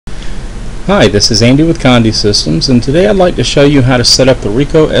Hi, this is Andy with Conde Systems, and today I'd like to show you how to set up the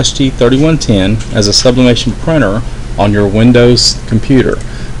Ricoh SG 3110 as a sublimation printer on your Windows computer.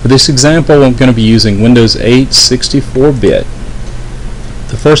 For this example, I'm going to be using Windows 8 64-bit.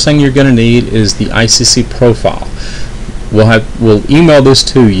 The first thing you're going to need is the ICC profile. We'll email this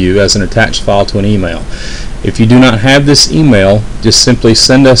to you as an attached file to an email. If you do not have this email, just simply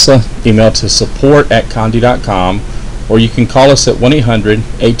send us an email to support@conde.com, or you can call us at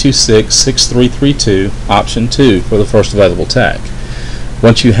 1-800-826-6332, option 2 for the first available tag.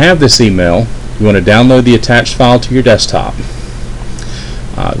 Once you have this email, you want to download the attached file to your desktop.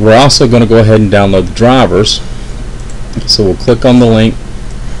 We're also going to go ahead and download the drivers. So we'll click on the link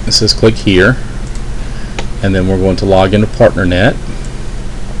that says click here, and then we're going to log into PartnerNet,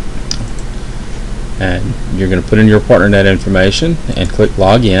 and you're going to put in your PartnerNet information and click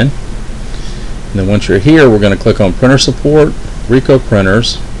login. And then once you're here, we're going to click on Printer Support, Ricoh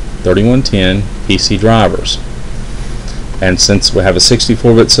Printers, 3110 PC Drivers. And since we have a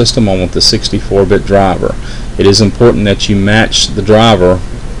 64-bit system, I want the 64-bit driver. It is important that you match the driver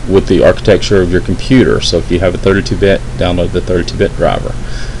with the architecture of your computer. So if you have a 32-bit, download the 32-bit driver.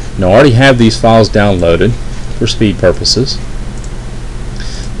 Now I already have these files downloaded for speed purposes.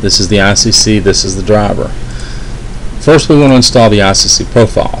 This is the ICC, this is the driver. First we want to install the ICC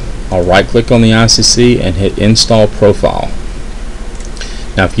profile. I'll right click on the ICC and hit Install Profile.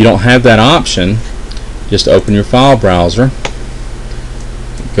 Now if you don't have that option, just open your file browser,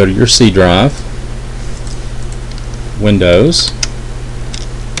 go to your C drive, Windows,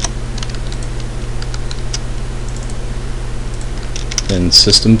 then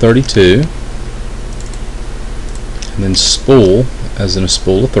System 32, and then Spool, as in a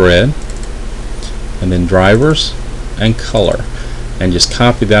spool of thread, and then Drivers and Color, and just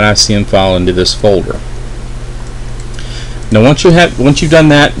copy that ICM file into this folder. Now once you've done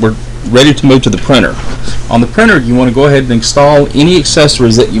that, we're ready to move to the printer. On the printer, you want to go ahead and install any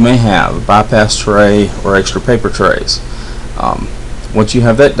accessories that you may have, a bypass tray or extra paper trays. Once you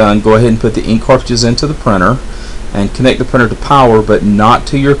have that done, go ahead and put the ink cartridges into the printer and connect the printer to power, but not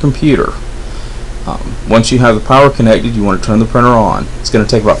to your computer. Once you have the power connected, you want to turn the printer on. It's going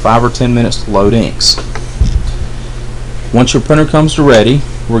to take about 5 or 10 minutes to load inks. Once your printer comes to ready,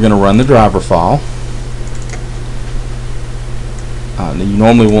 we're going to run the driver file. You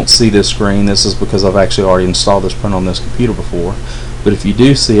normally won't see this screen. This is because I've actually already installed this printer on this computer before. But if you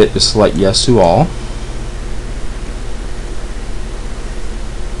do see it, just select yes to all.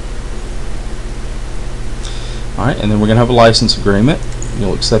 Alright, and then we're going to have a license agreement.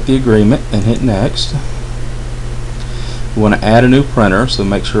 You'll accept the agreement and hit next. We want to add a new printer, so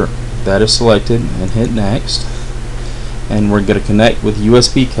make sure that is selected and hit next. And we're going to connect with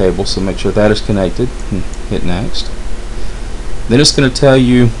USB cable, so make sure that is connected and hit next. Then it's going to tell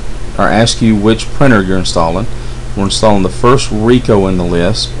you or ask you which printer you're installing. We're installing the first Ricoh in the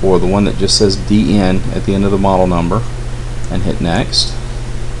list, or the one that just says DN at the end of the model number, and hit next.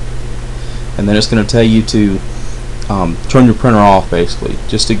 And then it's going to tell you to turn your printer off, basically.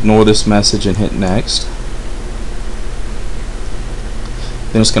 Just ignore this message and hit next.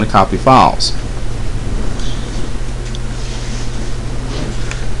 Then it's going to copy files.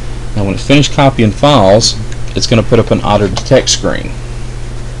 Now when it's finished copying files, it's going to put up an auto detect screen.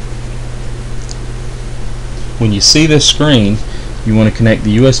 When you see this screen, you want to connect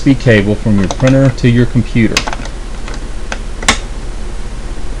the USB cable from your printer to your computer.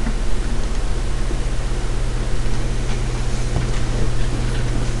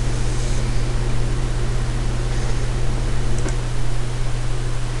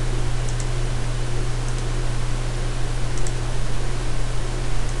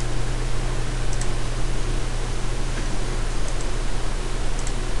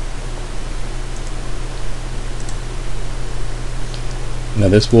 Now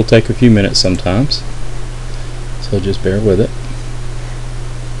this will take a few minutes sometimes, so just bear with it.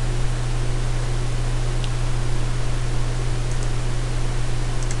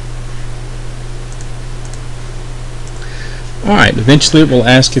 Alright, eventually it will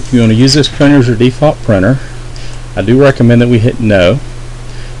ask if you want to use this printer as your default printer. I do recommend that we hit no,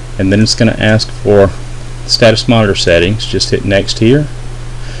 and then it's going to ask for status monitor settings. Just hit next here.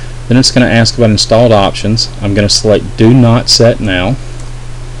 Then it's going to ask about installed options. I'm going to select do not set now,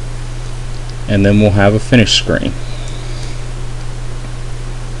 and then we'll have a finish screen.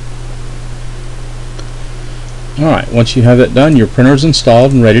 Alright, once you have that done, your printer is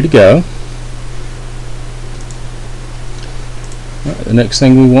installed and ready to go. Alright, the next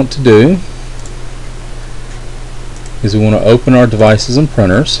thing we want to do is we want to open our devices and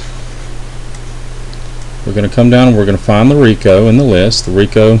printers. We're going to come down and we're going to find the Ricoh in the list, the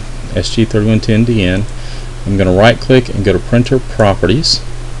Ricoh SG3110DN. I'm going to right click and go to Printer Properties.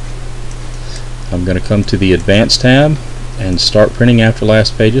 I'm going to come to the Advanced tab and Start Printing After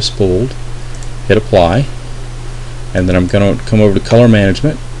Last Page is Spooled. Hit Apply. And then I'm going to come over to Color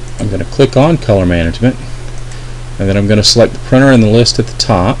Management. I'm going to click on Color Management. And then I'm going to select the printer in the list at the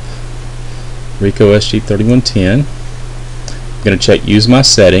top, Ricoh SG3110. I'm going to check Use My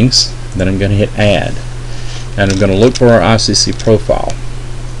Settings. Then I'm going to hit Add. And I'm going to look for our ICC profile.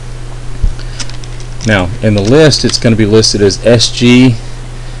 Now, in the list, it's going to be listed as SG,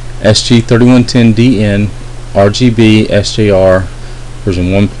 SG3110DN, RGB, SJR, version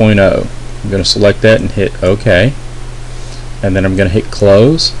 1.0. I'm going to select that and hit OK. And then I'm going to hit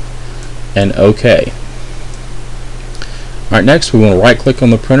Close and OK. Alright, next we want to right click on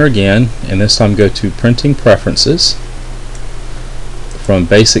the printer again, and this time go to Printing Preferences. From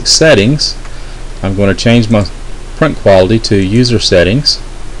Basic Settings, I'm going to change my print quality to User Settings.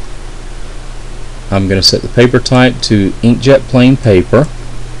 I'm going to set the paper type to inkjet plain paper,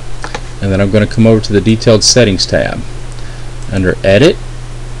 and then I'm going to come over to the Detailed Settings tab. Under Edit,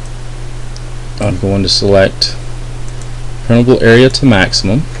 I'm going to select Printable Area to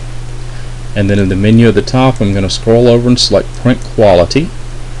Maximum, and then in the menu at the top I'm going to scroll over and select Print Quality.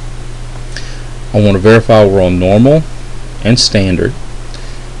 I want to verify we're on Normal and Standard,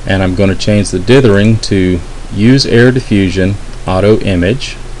 and I'm going to change the dithering to Use Air Diffusion Auto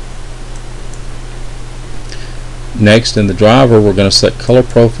Image. Next, in the driver, we're going to set Color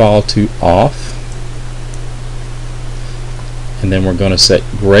Profile to Off, and then we're going to set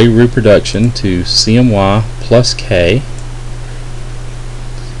Gray Reproduction to CMY plus K,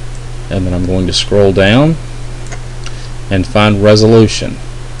 and then I'm going to scroll down and find Resolution.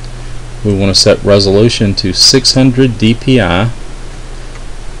 We want to set Resolution to 600 dpi,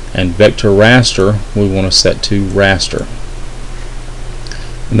 and Vector Raster we want to set to Raster.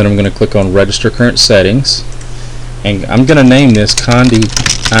 And then I'm going to click on Register Current Settings, and I'm going to name this Conde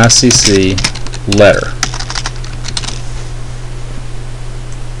ICC Letter.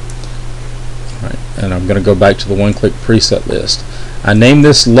 Alright, and I'm going to go back to the one-click preset list. I named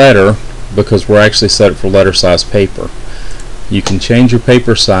this letter because we're actually set it for letter size paper. You can change your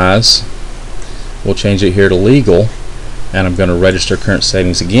paper size. We'll change it here to legal, and I'm going to register current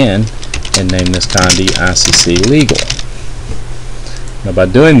settings again and name this Conde ICC Legal. Now, by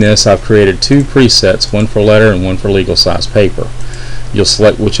doing this, I've created two presets, one for letter and one for legal size paper. You'll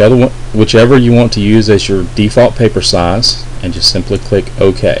select whichever you want to use as your default paper size and just simply click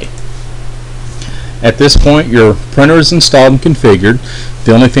OK. At this point, your printer is installed and configured.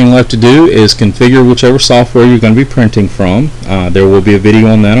 The only thing left to do is configure whichever software you're going to be printing from. There will be a video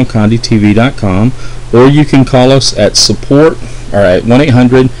on that on CondeTV.com, or you can call us at support or at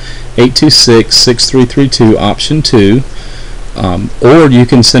 1-800-826-6332 option 2, or you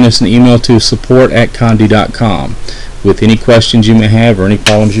can send us an email to support@Conde.com with any questions you may have or any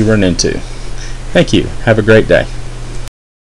problems you run into. Thank you. Have a great day.